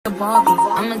Barbie.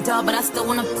 I'm a doll, but I still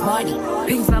wanna party.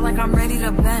 Pink felt like I'm ready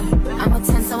to bend. I'm a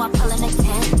 10, so I pull in a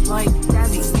 10. Like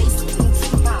Daddy, Stacy,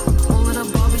 all of the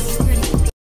Barbies is pretty.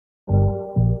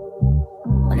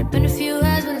 Only been a few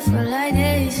hours, but it felt like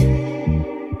days.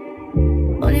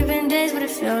 Only been days, but it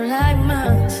felt like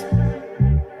months.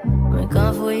 Been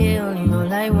gone for a year, only know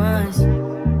like once.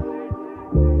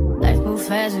 Life move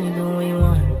fast when you do what you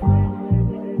want.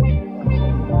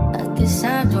 I guess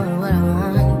I'm doing what I want.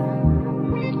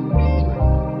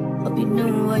 Hope you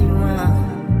doing what you want.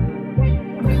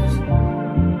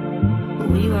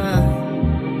 What you want.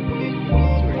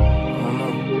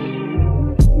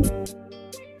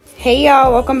 Hey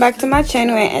y'all, welcome back to my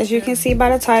channel, and as you can see by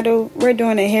the title, we're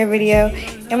doing a hair video.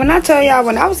 And when I tell y'all,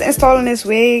 when I was installing this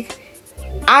wig,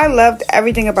 I loved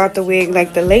everything about the wig.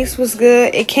 Like, the lace was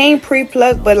good. It came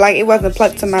pre-plucked, but like it wasn't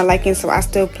plucked to my liking, so I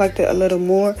still plucked it a little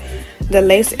more. The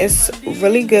lace is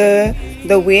really good.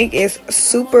 The wig is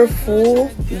super full.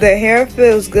 The hair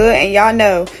feels good, and y'all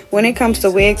know when it comes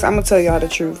to wigs, I'm gonna tell y'all the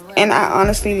truth. And I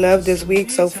honestly love this wig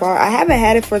so far. I haven't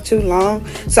had it for too long,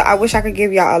 so I wish I could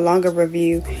give y'all a longer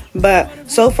review. But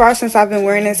so far, since I've been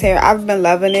wearing this hair, I've been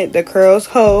loving it. The curls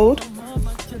hold.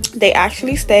 They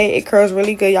actually stay. It curls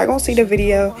really good. Y'all gonna see the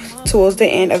video towards the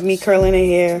end of me curling the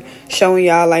hair, showing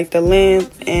y'all like the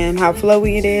length and how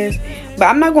flowy it is. But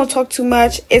I'm not gonna talk too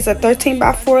much. It's a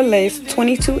 13x4 lace,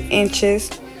 22 inches,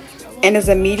 and it's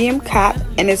a medium cap,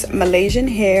 and it's Malaysian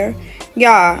hair.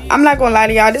 Y'all, I'm not gonna lie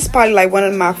to y'all, this is probably like one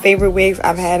of my favorite wigs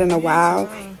I've had in a while,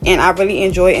 and I really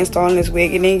enjoy installing this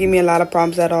wig. It didn't give me a lot of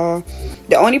problems at all.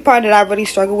 The only part that I really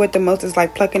struggle with the most is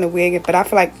like plucking a wig, but I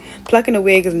feel like plucking a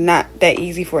wig is not that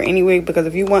easy for any wig, because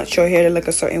if you want your hair to look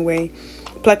a certain way,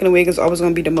 plucking a wig is always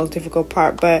going to be the most difficult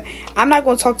part. But I'm not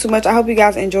going to talk too much. I hope you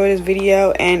guys enjoy this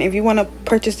video, and if you want to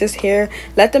purchase this hair,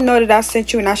 let them know that I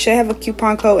sent you, and I should have a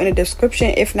coupon code in the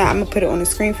description. If not, I'm going to put it on the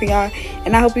screen for y'all.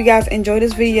 And I hope you guys enjoy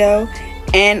this video,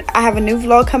 and I have a new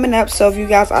vlog coming up, so if you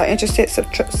guys are interested,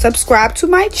 subscribe to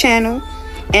my channel,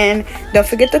 and don't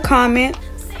forget to comment.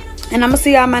 And I'm gonna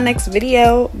see y'all in my next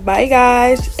video. Bye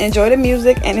guys. Enjoy the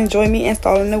music and enjoy me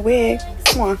installing the wig.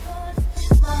 Mwah.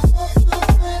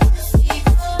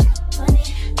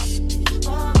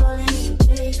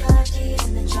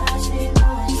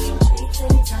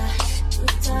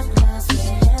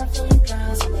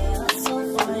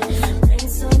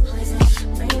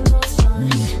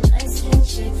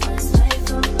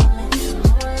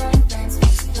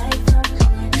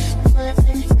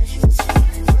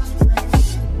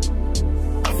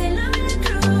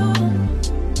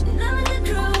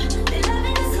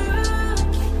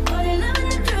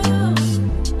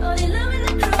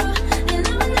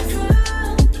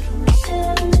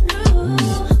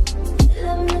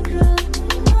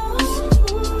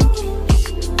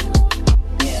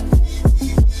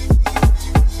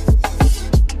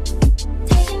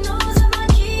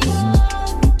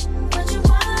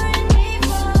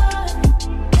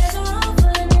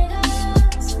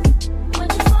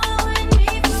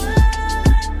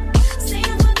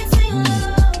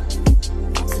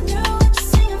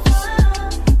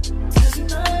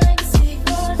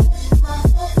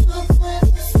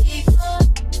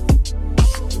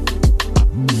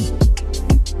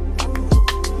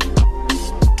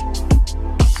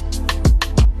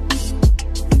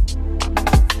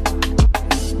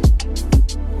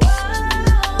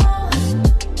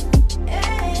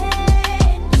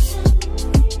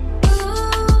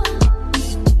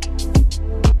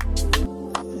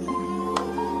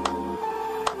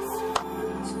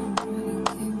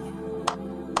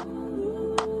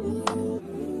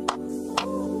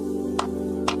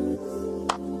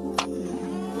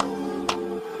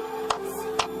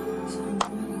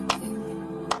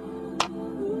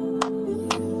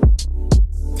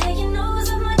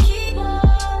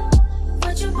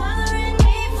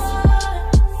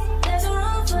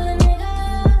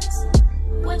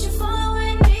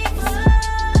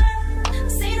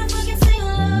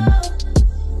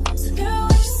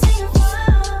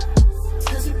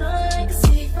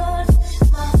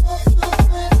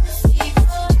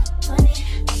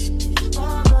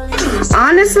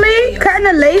 Honestly, cutting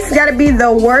the lace gotta be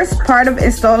the worst part of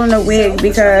installing a wig,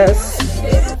 because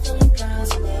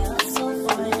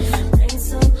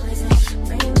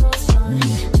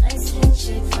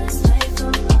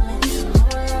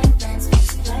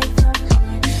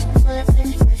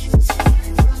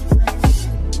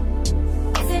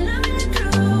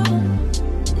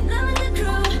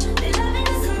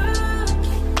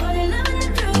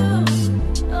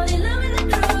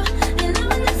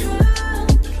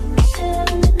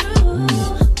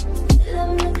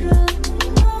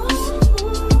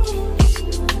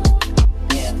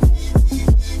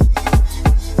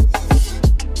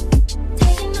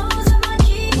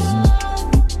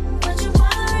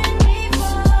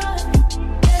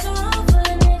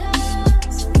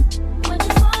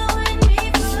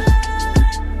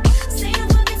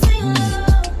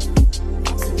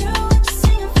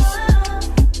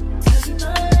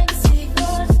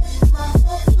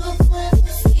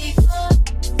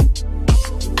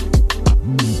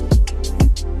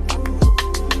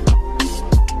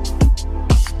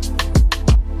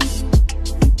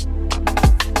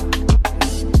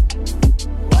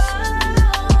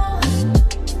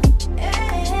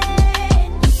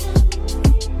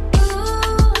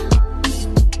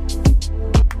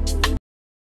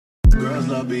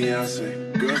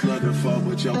Girls love to fuck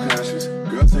with your conscience.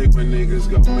 Girls hate when niggas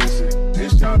go missing.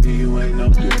 It's shawty, you ain't no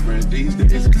different. These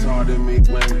days it's hard to meet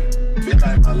women. Feel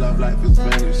like my love life is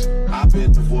finished. I've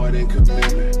been avoiding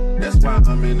commitment. That's why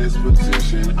I'm in this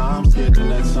position. I'm scared to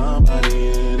let somebody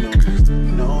in on this.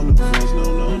 No new friends,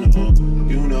 no.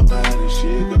 You know how this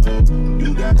shit go.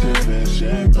 You got your fair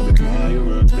share of the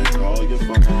fire up, they call your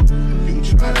phone. You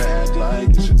try to act like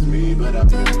it's just me, but I've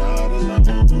been not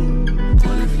alone.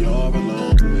 But if you're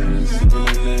alone, then say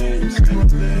my name, say my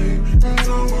name.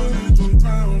 No one is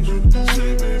around you.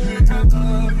 Say baby, I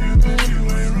love you, but you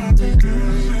ain't right,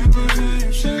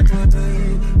 girl. Say my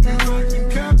name, you like the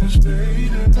kind of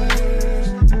state of this.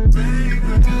 Baby,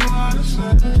 why the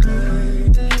Saturday?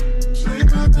 Say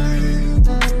my name,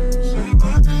 say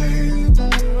my name,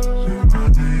 say my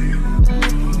name.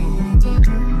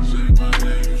 Say my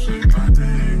name, say my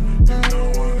name. If no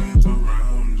one is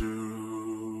around you.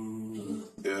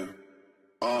 Yeah.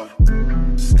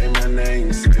 Say my name,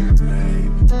 say my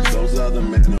name. 'Cause those other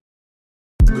men are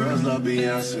girls love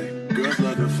Beyonce. Girls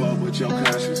love to fuck with your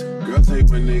conscience. Girls hate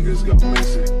when niggas go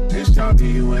missing. It's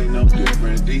shawty, you ain't no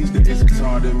different. These days it's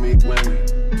hard to meet women.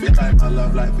 Feel like my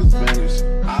love life is finished.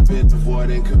 I've been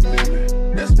avoiding commitment.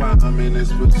 That's why I'm in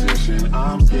this position.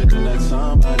 I'm scared to let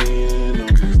somebody in on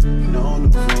this. No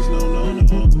new friends, no.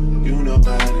 You know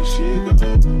how this shit go.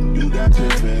 You got your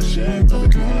fair share of the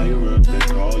fire up, they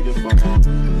call your phone.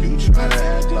 You try to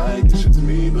act like it's just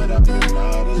me, but I've been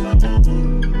not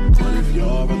alone. But if you're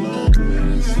alone,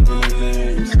 then say my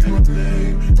name, say my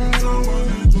name.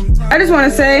 I just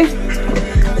want to say,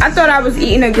 I thought I was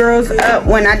eating the girls up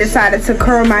when I decided to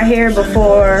curl my hair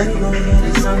before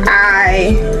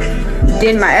I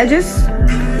did my edges.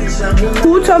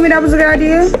 Who told me that was a good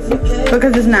idea?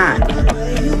 Because it's not.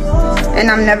 And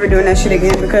I'm never doing that shit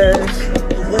again because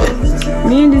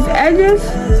me and these edges,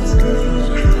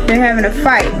 they're having a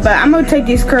fight. But I'm going to take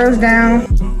these curls down.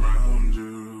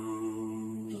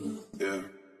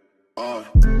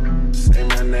 Say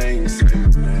my name, say my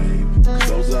name. 'Cause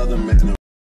those other men are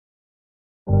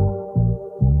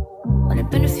Only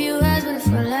been a few hours, but it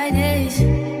felt like days.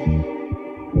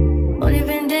 Only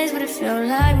been days, but it felt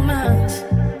like months.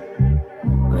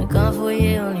 Been gone for a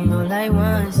year, only know like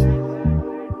once.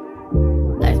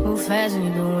 Life moves fast when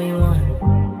you do what you want.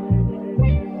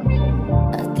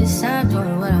 At this time,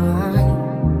 doing what I want.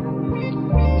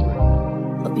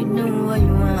 Hope you doing what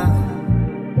you want.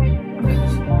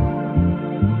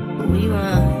 What you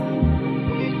want.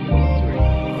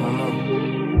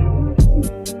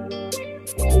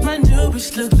 My new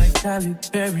bitch look like Halle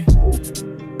Berry,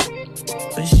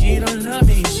 but she don't love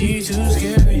me, she too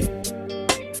scary.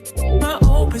 My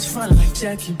old bitch front like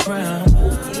Jackie Brown.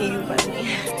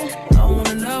 I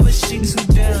wanna love her, she too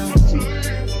down.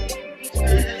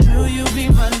 Will you be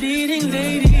my leading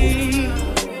lady?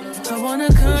 I want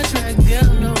a contract,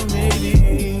 girl, no maybe.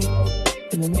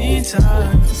 In the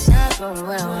meantime, It's not going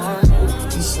what I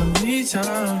want. it's some me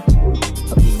time.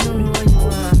 Hope you doing what you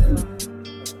want.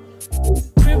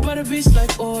 Crib by the beach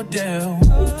like Odell.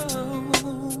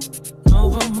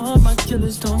 Over my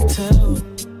killers don't tell.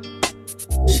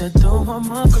 Shadow my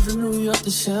mom, cause I New York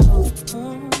the shelf.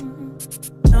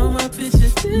 Now my bitch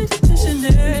is to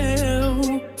Chanel.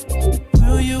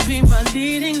 Will you be my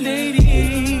leading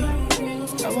lady?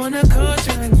 I want a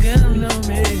contract, girl, no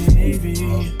maybe.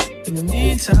 In the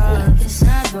meantime, It's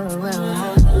not going what I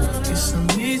want. it's some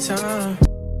me time.